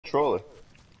controller.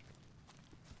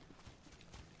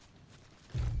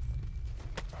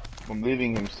 I'm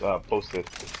leaving him posted.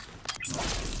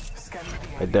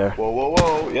 Right there. Whoa, whoa,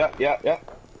 whoa. Yeah, yeah, yeah.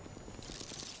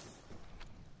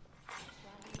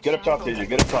 Get up top, TJ.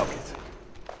 Get up top.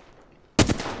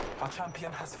 Our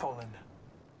champion has fallen.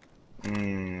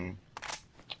 I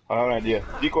have an idea.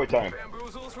 Decoy time.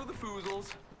 Bamboozles for the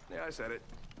foozles. Yeah, I said it.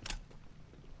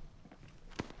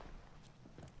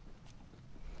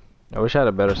 I wish I had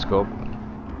a better scope.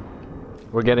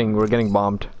 We're getting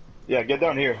bombed. Yeah, get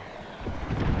down here.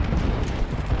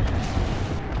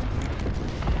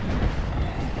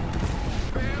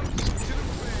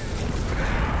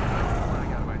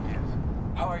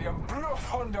 I am Bruce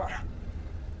Thunder.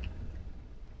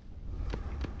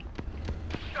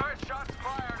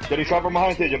 Getting shot from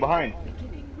behind, TJ. Behind.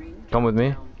 Come with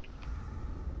me.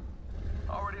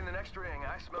 Already in the next ring.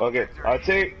 I smell Okay, victory. I'd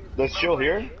say let's chill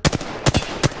here.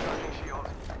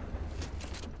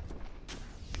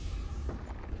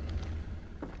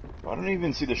 I don't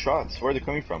even see the shots. Where are they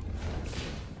coming from?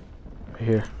 Right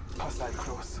here. Hostile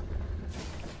close.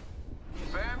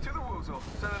 Bam to the woozle.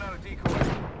 Sending out a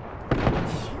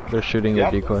decoy. They're shooting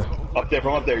Yep. their decoy. Up there,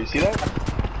 from up there. You see that?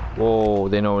 Whoa,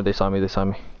 they know. They saw me. They saw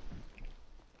me.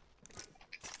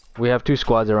 We have 2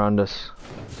 squads around us,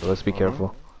 so let's be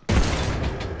careful. Bam!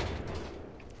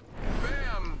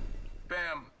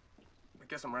 Bam! I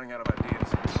guess I'm running out of ideas.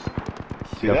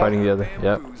 See Yeah, that? fighting the other.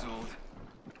 Yep. Bamboozled.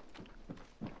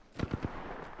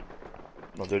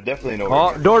 No, they're definitely nowhere. Oh,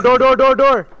 here.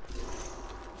 door!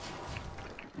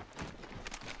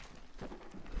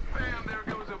 Bam! There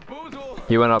goes a boozle.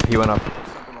 He went up.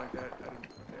 Something like that.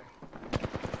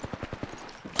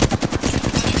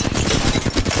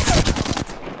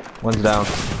 I didn't, One's down.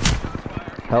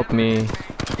 Help me.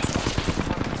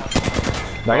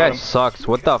 That guy sucks.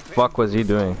 What the fuck was he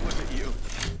doing? Look at you.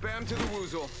 Bam to the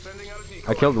woozle. Sending out a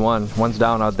decoy. I killed one. One's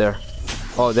down out there.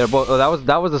 Oh, they're both. Oh,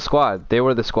 that was the squad. They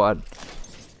were the squad.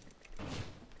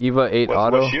 Eva 8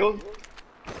 auto. What shield?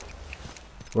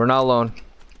 We're not alone.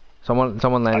 Someone I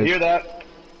landed. hear that.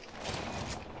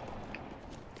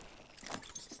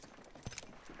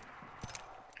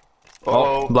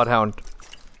 Oh, Oh, Bloodhound.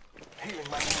 Healing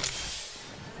my wounds.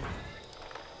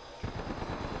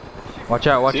 Watch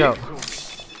out! Watch See? out!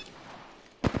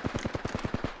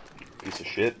 piece of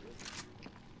shit.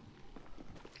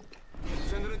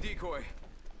 Sending a decoy.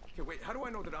 Okay, wait. How do I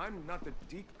know that I'm not the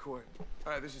decoy?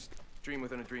 Alright, this is dream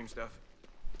within a dream stuff.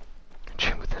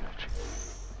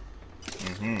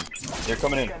 They're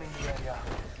coming in. Scanning the area.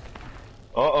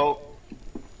 Uh-oh.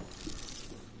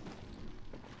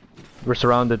 We're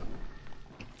surrounded.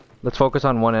 Let's focus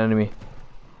on one enemy.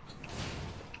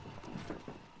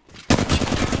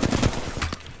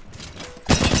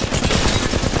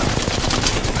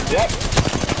 Yep.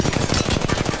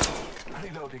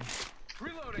 Reloading.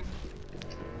 Reloading.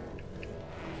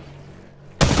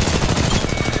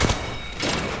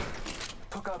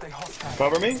 Took out a hostile.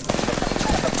 Cover me.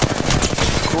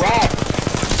 Crap.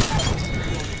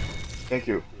 Thank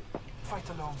you. Fight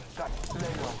alone. Lay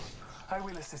low. I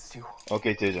will assist you.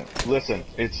 Okay, Tijan. Listen,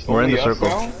 it's We're in only the us circle.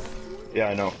 now. Yeah,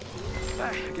 I know.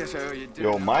 I guess I owe you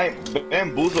dinner. Yo, my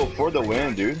bamboozle for the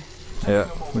win, dude. Yeah,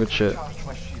 good shit. Charge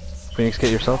my shields. Phoenix,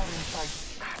 get yourself.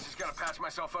 Just gotta patch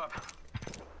myself up.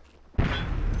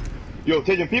 Yo,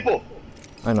 Tijan, people.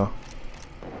 I know.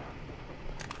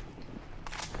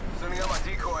 Sending out my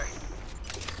decoy.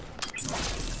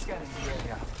 Scanning the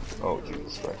area. Oh,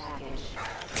 Jesus Christ.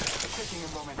 Taking a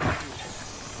moment to heal.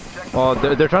 Oh,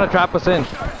 they're trying to trap us in.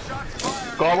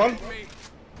 Call one. Me.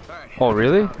 Alright. Oh,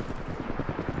 really? Yep.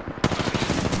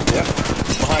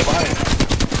 Behind.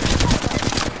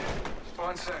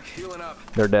 1 sec. Healing up.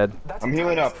 They're dead. That's I'm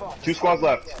healing up. 2 squads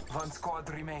left. One squad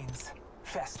remains.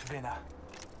 Fast winner.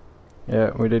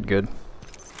 Yeah, we did good.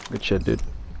 Good shit, dude.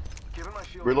 Giving my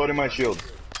shield. Reloading my shield.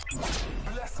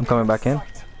 Bless I'm coming back in.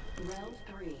 fight. Round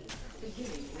 3.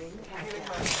 Beginning ring Healing countdown.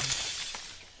 my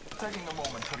wounds. Taking a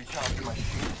moment to recharge my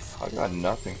shields. I got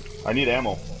nothing. I need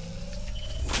ammo.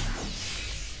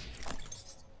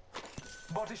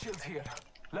 Body shield here.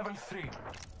 Level 3.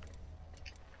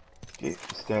 Okay,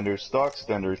 standard stock.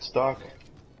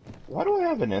 Why do I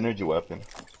have an energy weapon?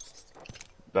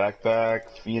 Backpack,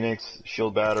 Phoenix,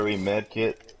 shield battery, med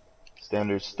kit,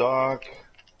 standard stock.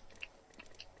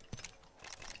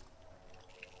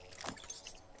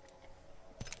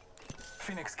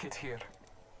 Phoenix kit here.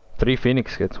 3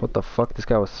 Phoenix kits. What the fuck? This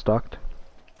guy was stocked.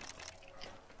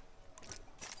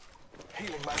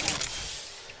 Healing my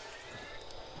wounds.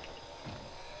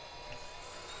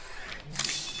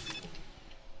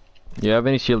 Do you have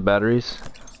any shield batteries?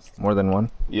 More than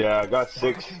one? Yeah, I got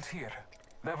Body 6. shield here.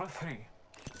 Level 3.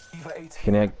 Eva 8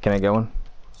 Can I get one?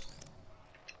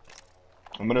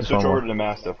 I'm gonna Just switch one over more. to the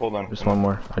Mastiff. Hold on. Just one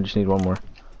more. I just need one more.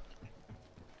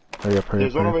 Hurry up, hurry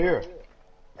up, There's one hurry over up. here.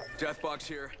 Death box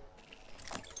here.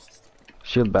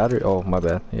 Shield battery? Oh, my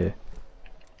bad. Yeah.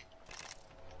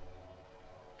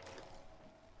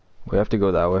 We have to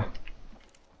go that way.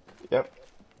 Yep.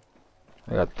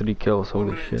 I got 3 kills, 1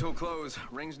 holy minute shit. until close.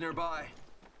 Rings nearby.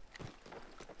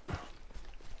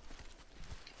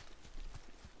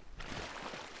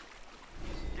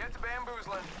 Get to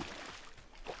bamboozling.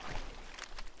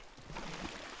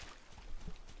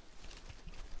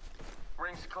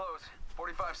 Rings close.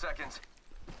 45 seconds.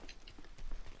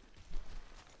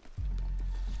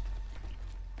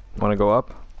 Wanna go up?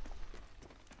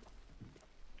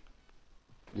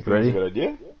 You think Ready? That's a good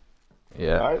idea?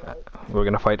 Yeah. Alright. We're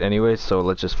gonna fight anyways, so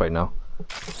let's just fight now.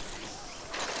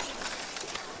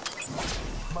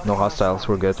 No hostiles,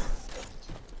 we're good.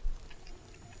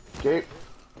 Okay.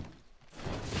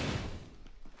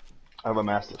 I have a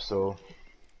Mastiff, so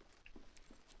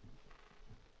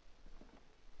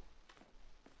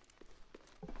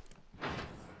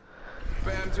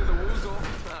Bam to the woozle.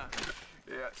 Ah.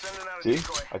 Yeah, sending out a see?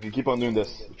 decoy. I can keep on doing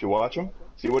this. If you watch him,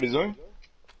 see what he's doing?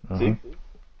 See?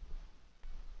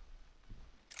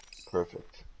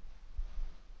 Perfect.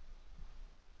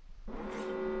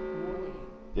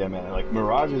 Yeah, man, like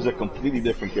Mirage is a completely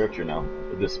different character now.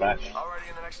 The Dispatch. Already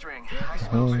in the next ring. I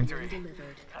smell victory. Delivered.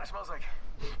 Kinda smells like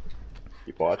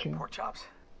Keep watching. pork chops.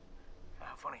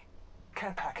 Ah, funny.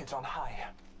 care package on high.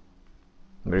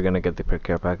 We're gonna get the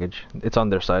care package. It's on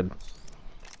their side.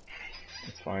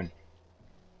 It's fine.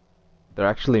 They're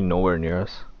actually nowhere near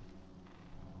us.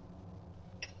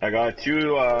 I got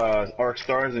 2 arc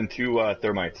stars and 2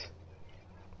 thermites.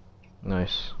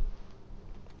 Nice.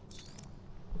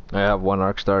 I have 1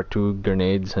 arc star, 2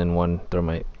 grenades, and 1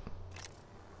 thermite.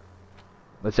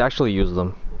 Let's actually use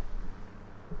them.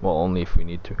 Well, only if we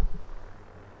need to.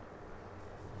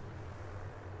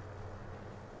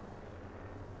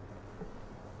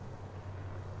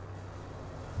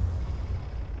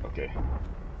 Okay,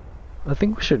 I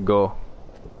think we should go.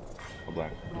 hold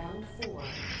on. Round 4.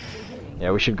 Beginning.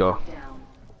 Yeah, we should go. Down.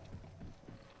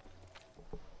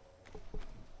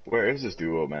 Where is this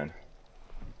duo, man?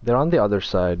 They're on the other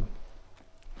side.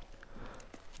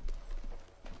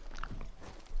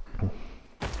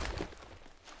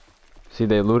 See,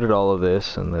 they looted all of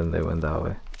this and then they went that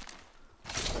way.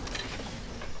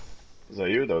 Is that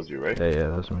you? That was you, right? Yeah,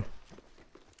 that was me.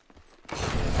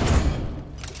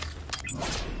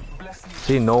 Bless me.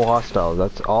 See, no hostiles.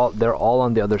 That's all. They're all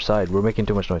on the other side. We're making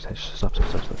too much noise. Hey, stop.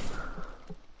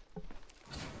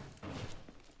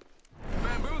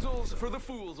 Bamboozles for the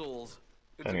foolsels.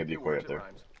 It's Sending a few decoy words, up it there.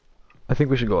 rhymes. I think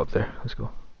we should go up there. Let's go.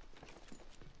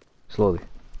 Slowly.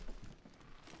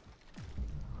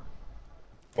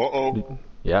 Uh-oh.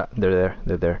 Yeah, they're there.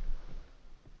 They're there.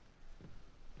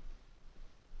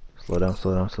 Slow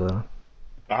down.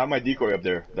 I have my decoy up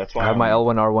there. That's why I have my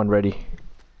L1 R1 ready.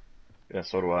 Yeah,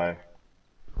 so do I.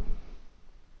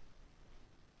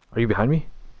 Are you behind me?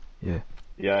 Yeah.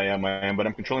 Yeah, I am, but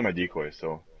I'm controlling my decoy,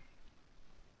 so.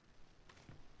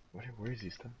 Where is he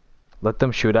still? Let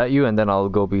them shoot at you and then I'll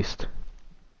go beast.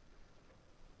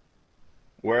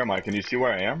 Where am I? Can you see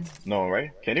where I am? No,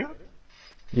 right? Can you?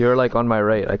 You're like on my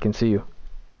right. I can see you.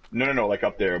 No, like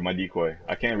up there, my decoy.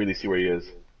 I can't really see where he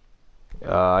is.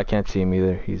 I can't see him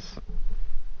either. He's.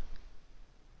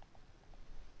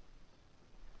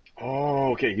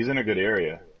 Oh, okay, he's in a good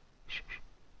area.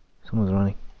 Someone's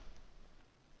running.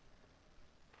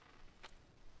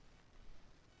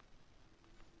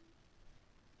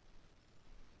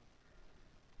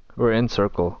 We're in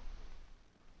circle.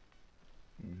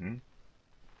 Mm-hmm.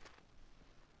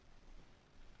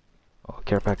 Oh,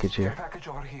 care package Care here. package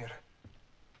over here.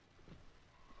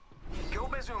 Go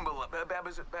bazoomba,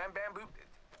 bamboo.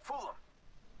 Fool him.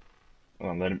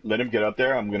 Hold on, let him get up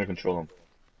there. I'm gonna control him.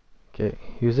 Okay,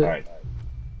 use it. Alright.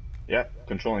 Yeah,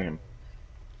 controlling him.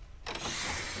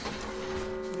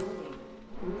 Warning.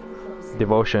 Ring closing.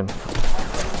 Devotion.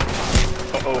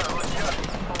 Uh-oh.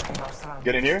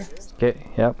 Get in here. Okay,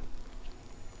 yep.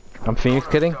 I'm Phoenix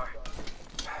kidding.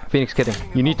 Phoenix kidding.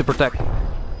 You need to protect.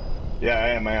 Yeah, I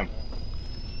am.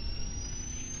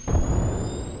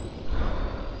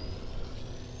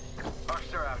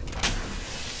 Rockstar out.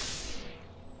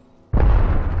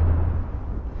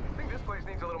 I think this place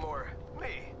needs a little more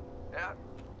me. Yeah.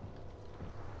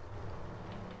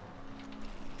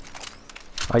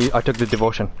 I took the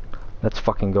devotion. Let's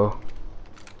fucking go.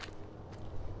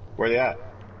 Where they at?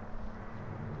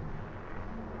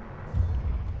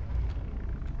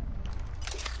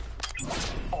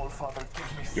 All Father,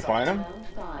 give me You find him? Round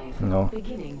 5. No.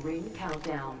 Beginning ring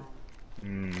countdown.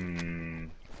 Hmm.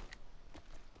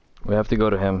 We have to go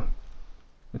to him.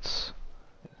 It's.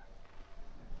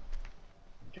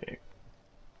 Okay.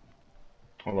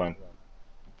 Hold on.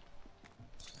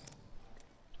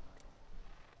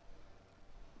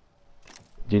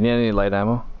 Do you need any light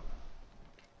ammo?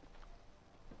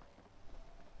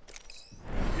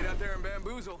 Get out there and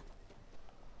bamboozle.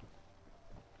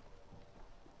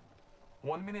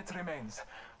 1 minute remains.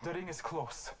 The ring is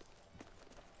close.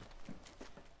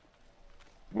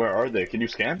 Where are they? Can you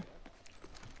scan?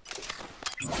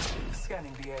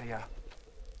 Scanning the area.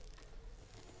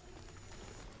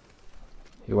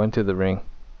 He went to the ring.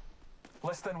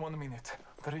 Less than 1 minute.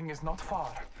 The ring is not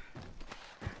far.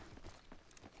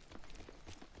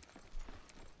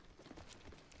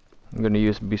 I'm gonna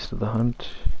use Beast of the Hunt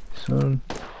soon.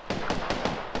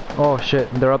 Oh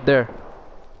shit, they're up there.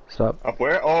 Stop. Up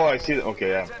where? Oh, I see. Okay,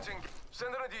 yeah. Attention.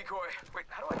 Send in a decoy. Wait,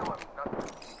 how do I know I'm not the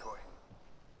decoy?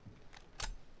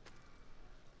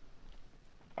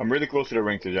 I'm really close to the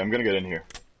ring, TJ. I'm gonna get in here.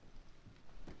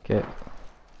 Okay.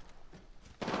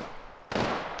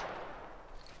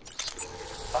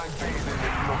 I bathe in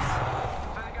it close.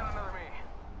 Then you got another me.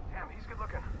 Damn, he's good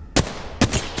looking.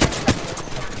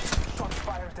 Shots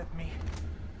fired at me.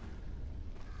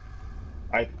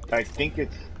 I think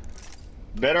it's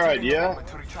better idea. Moment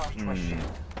to recharge my shield.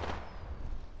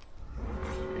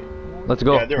 Let's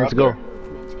go. Yeah, they're Let's up go. there.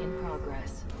 Movement in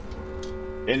progress.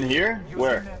 In here? Use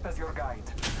Where? the map as your guide.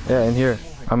 Yeah, in here.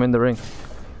 I'm in the ring.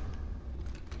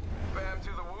 Bam to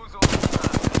the woozle.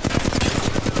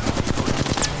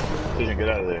 TJ, get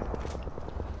out of there.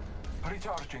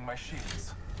 Recharging my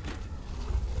shields.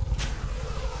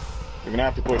 You're gonna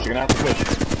have to push. You're gonna have to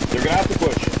push. You're gonna have to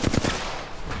push.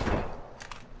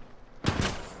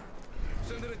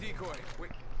 Send in a decoy.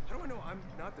 Wait, how do I know I'm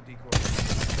not the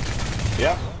decoy?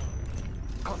 Yeah.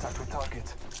 Contact with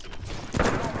target.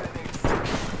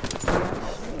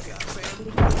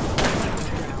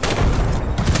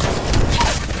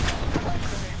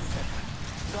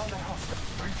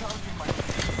 Recharging my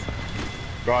shields.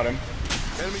 Got him.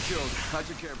 Enemy killed. I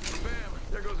took care of him. Bam!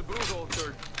 There goes a boozle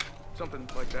or something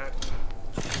like that.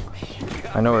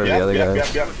 I know where the other guy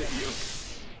is. Yep. Look at you.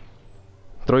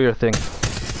 Throw your thing.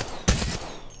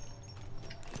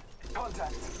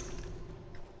 Contact.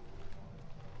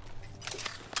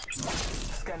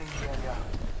 Scanning the area.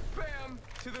 Bam!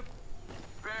 To the...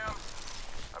 Bam!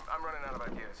 I'm running out of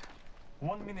ideas.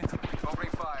 1 minute.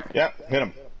 Opening fire. Yep. Hit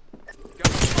him.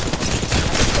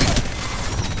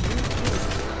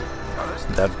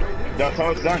 Dead. That's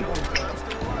how it's done.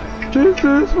 This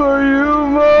is for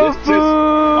you, This is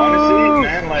honestly,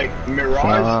 man. Like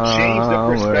Mirage changed the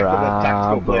perspective of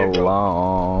tactical play,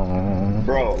 bro.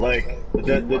 Bro, like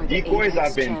the decoys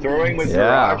I've been throwing with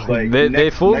Mirage, Yeah, like they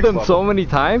fooled next them level. so many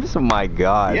times. Oh my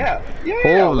god. Yeah.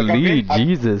 Holy Like,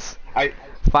 Jesus. I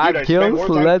 5 spent kills. more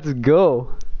time- Let's go.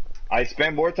 I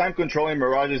spent more time controlling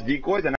Mirage's decoys and